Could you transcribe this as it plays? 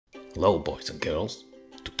Hello boys and girls,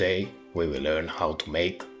 today we will learn how to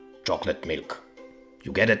make chocolate milk.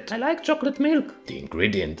 You get it? I like chocolate milk. The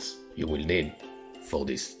ingredients you will need for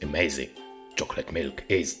this amazing chocolate milk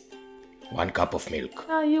is 1 cup of milk.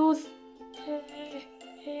 I use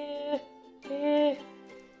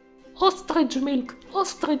ostrich milk.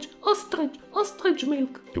 Ostrich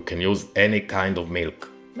milk. You can use any kind of milk.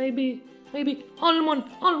 Maybe almond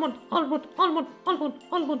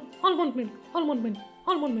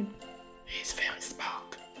milk. He's very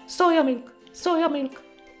smart. Soya milk.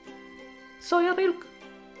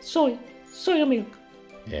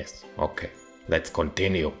 Yes, okay. Let's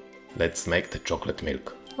continue. Let's make the chocolate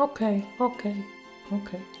milk. Okay.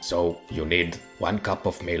 So you need 1 cup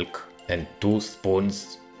of milk and 2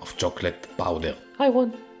 spoons of chocolate powder. I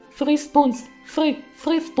want 3 spoons. 3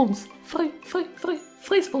 spoons.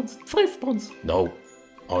 3 spoons. No,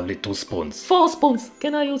 only 2 spoons. 4 spoons.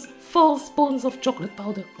 Can I use 4 spoons of chocolate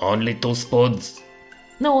powder? Only 2 spoons.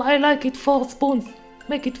 No, I like it 4 spoons.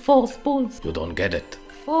 Make it 4 spoons. You don't get it.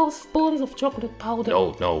 4 spoons of chocolate powder.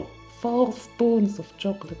 No. 4 spoons of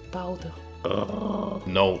chocolate powder.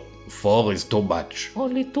 No, 4 is too much.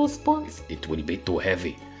 Only 2 spoons? It will be too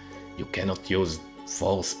heavy. You cannot use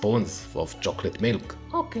 4 spoons of chocolate milk.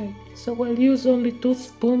 Okay, so I'll use only 2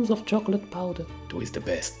 spoons of chocolate powder. 2 is the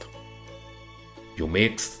best. You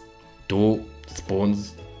mix 2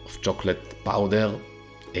 spoons of chocolate powder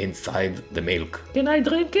inside the milk. Can I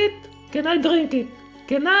drink it? Can I drink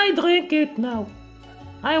it now?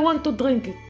 I want to drink it.